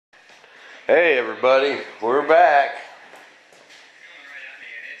Hey everybody, we're back.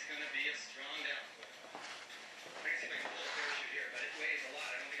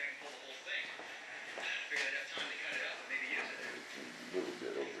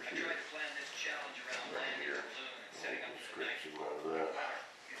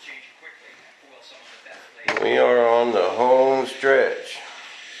 We are on the home stretch.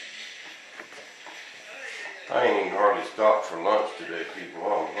 I ain't even hardly stopped for lunch today, people.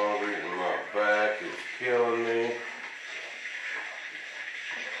 I'm hungry and my back is killing me.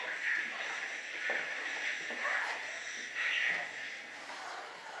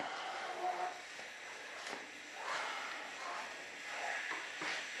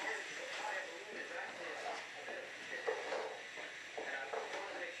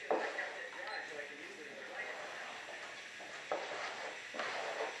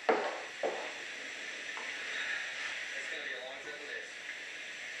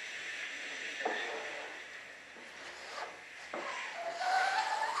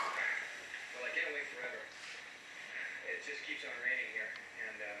 It just keeps on raining here,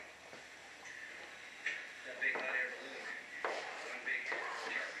 and that big hot air balloon, one big tarp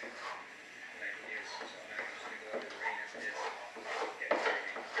that I can use, so I'm just going to go out in the rain as it is, get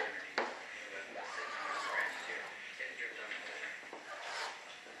underneath, sitting on the branches here, getting dripped on the whole thing.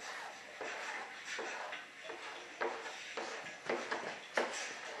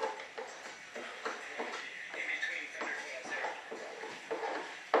 In between thunderclouds there,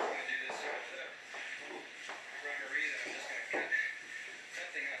 I'm going to do this with rubbery that I'm just going to cut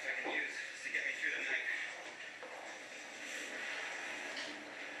something else I can use to get me through the night.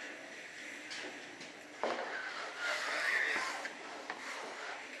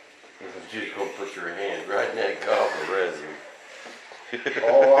 Just go put your hand right in that copper resin.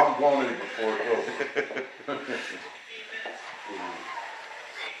 Oh, I'm going in before it goes.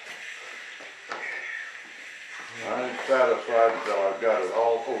 I ain't satisfied until I've got it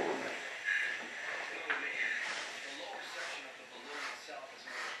all over me.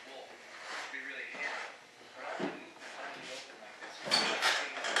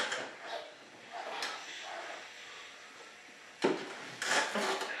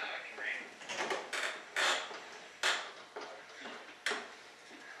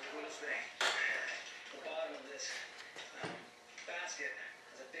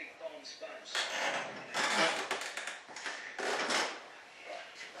 Sponge. It's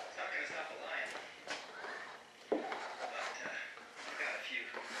not going to stop the lion, but I've got a few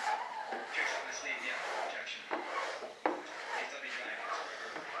tricks up my sleeve yet for protection. At least I'll be drying it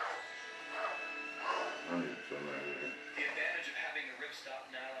forever. I need some of that. The advantage of having the ripstop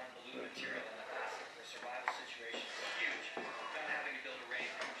nylon balloon material in the plastic for survival situations is huge. Not having to build a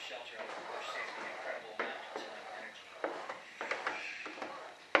rainproof shelter out of the bush saves me an incredible amount of time and energy.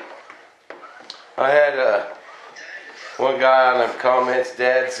 I had one guy on them comments,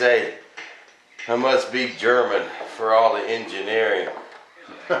 Dad, say, I must be German for all the engineering.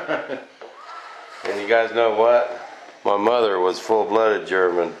 And you guys know what? My mother was full-blooded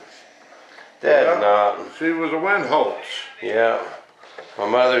German. Dad's not. She was a Windholtz. Yeah. My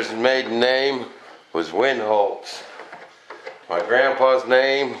mother's maiden name was Windholtz. My grandpa's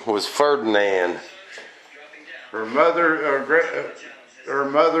name was Ferdinand. Her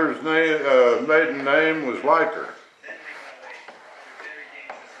mother's name, maiden name was Liker.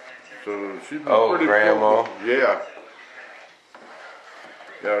 So she'd be pretty Grandma. cool. Yeah.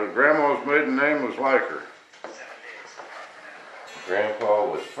 Yeah, grandma's maiden name was Liker.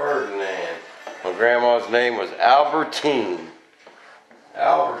 Grandpa was Ferdinand. My grandma's name was Albertine.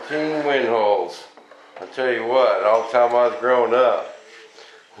 Albertine Windholtz. I tell you what, all the time I was growing up,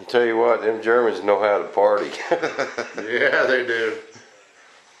 I tell you what, them Germans know how to party. Yeah, they do.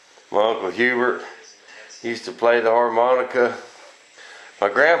 My Uncle Hubert used to play the harmonica. My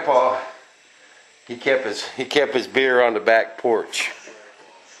grandpa, he kept his beer on the back porch.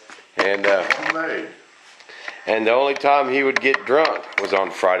 And Homemade. and the only time he would get drunk was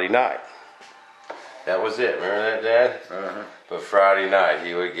on Friday night. That was it. Remember that, Dad? Uh-huh. But Friday night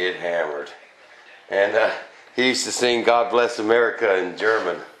he would get hammered. And he used to sing God Bless America in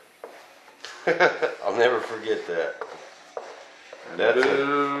German. I'll never forget that. That's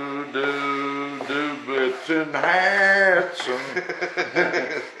do bits and hats.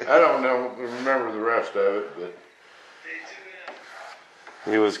 I don't remember the rest of it, but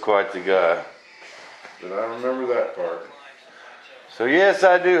He was quite the guy. I remember that part. So yes,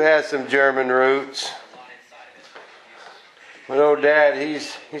 I do have some German roots. But old Dad,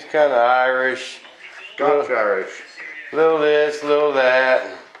 he's kind of Irish. Scotch Irish. Little this, little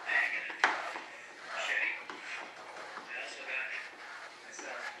that.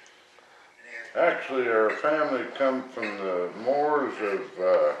 Actually, our family come from the moors of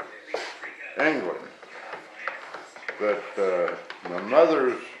England. But my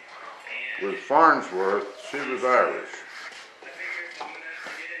mother's was Farnsworth. She was Irish.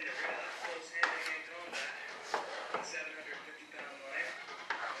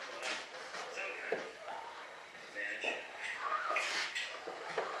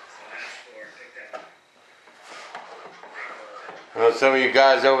 Well, some of you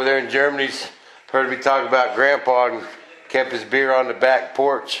guys over there in Germany's heard me talk about Grandpa and kept his beer on the back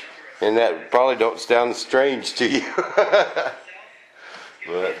porch, and that probably don't sound strange to you.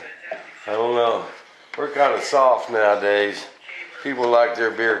 But I don't know. We're kind of soft nowadays. People like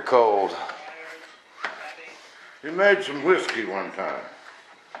their beer cold. He made some whiskey one time.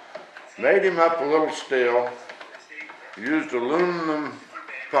 Made him up a little still. Used aluminum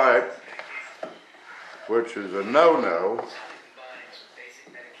pipe, which is a no-no,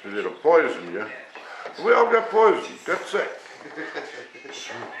 because it'll poison you. We all got poisoned, got sick.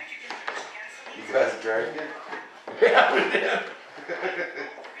 You guys drank it? Yeah, we did.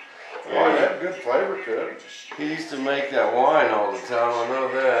 Oh, it had good flavor to it. He used to make that wine all the time, I know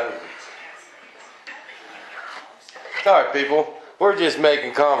that. Alright people, we're just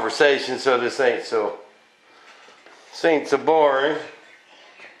making conversation, so this ain't so boring.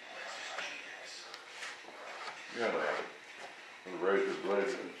 You know, a razor blade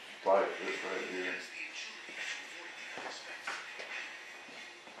and slice this right here.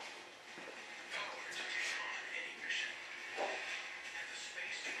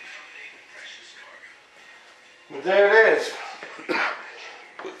 But there it is.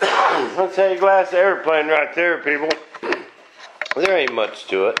 That's a glass airplane right there, people. There ain't much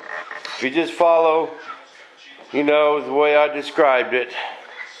to it. If you just follow, you know, the way I described it.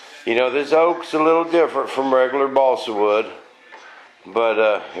 You know, this oak's a little different from regular balsa wood.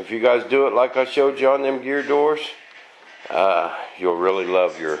 But if you guys do it like I showed you on them gear doors, you'll really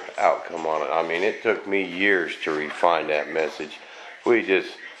love your outcome on it. I mean, it took me years to refine that message. We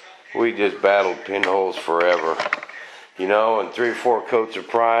just battled pinholes forever. You know, and 3 or 4 coats of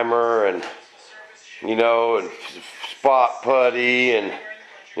primer, and you know, and spot putty, and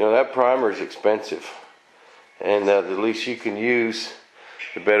you know, that primer is expensive. And the least you can use,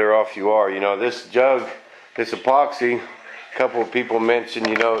 the better off you are. You know, this jug, this epoxy, a couple of people mentioned,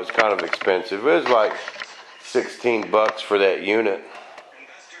 you know, it's kind of expensive. It was like $16 for that unit.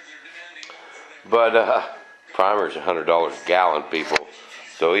 But primer's $100 a gallon, people.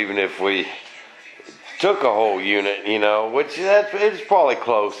 So even if we took a whole unit, you know, which it's probably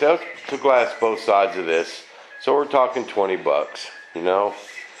close. That's to glass both sides of this. So we're talking $20, you know.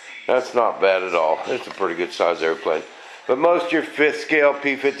 That's not bad at all. It's a pretty good size airplane. But most of your 5th scale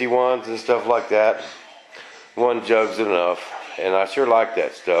P-51s and stuff like that, 1 jug's enough. And I sure like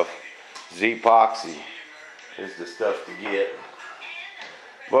that stuff. Z-epoxy is the stuff to get.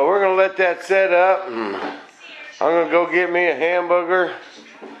 Well, we're going to let that set up. And I'm going to go get me a hamburger.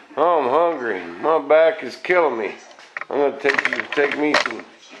 Oh, I'm hungry. My back is killing me. I'm going to take me some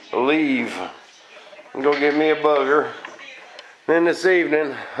leave and go get me a burger. Then this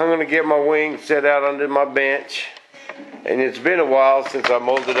evening, I'm going to get my wing set out under my bench. And it's been a while since I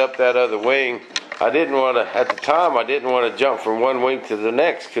molded up that other wing. I didn't want to, at the time, I didn't want to jump from one wing to the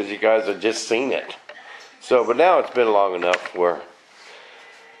next because you guys had just seen it. So, but now it's been long enough where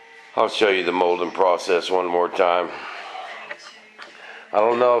I'll show you the molding process one more time. I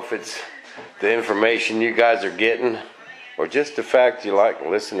don't know if it's the information you guys are getting or just the fact you like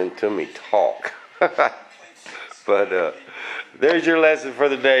listening to me talk. But there's your lesson for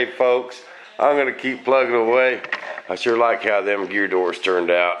the day, folks. I'm going to keep plugging away. I sure like how them gear doors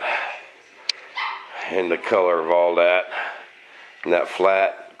turned out. And the color of all that. And that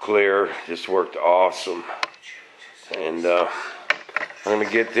flat, clear, just worked awesome. And I'm going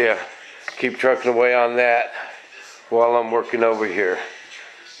to get there, keep trucking away on that while I'm working over here.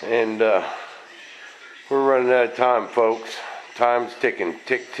 And we're running out of time, folks. Time's ticking,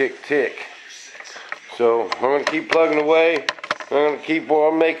 tick, tick, tick. So I'm going to keep plugging away. I'm going to keep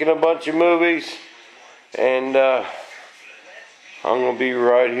on making a bunch of movies. And I'm going to be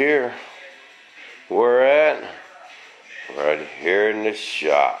right here. Where at? Right here in this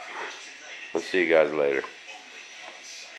shop. We'll see you guys later.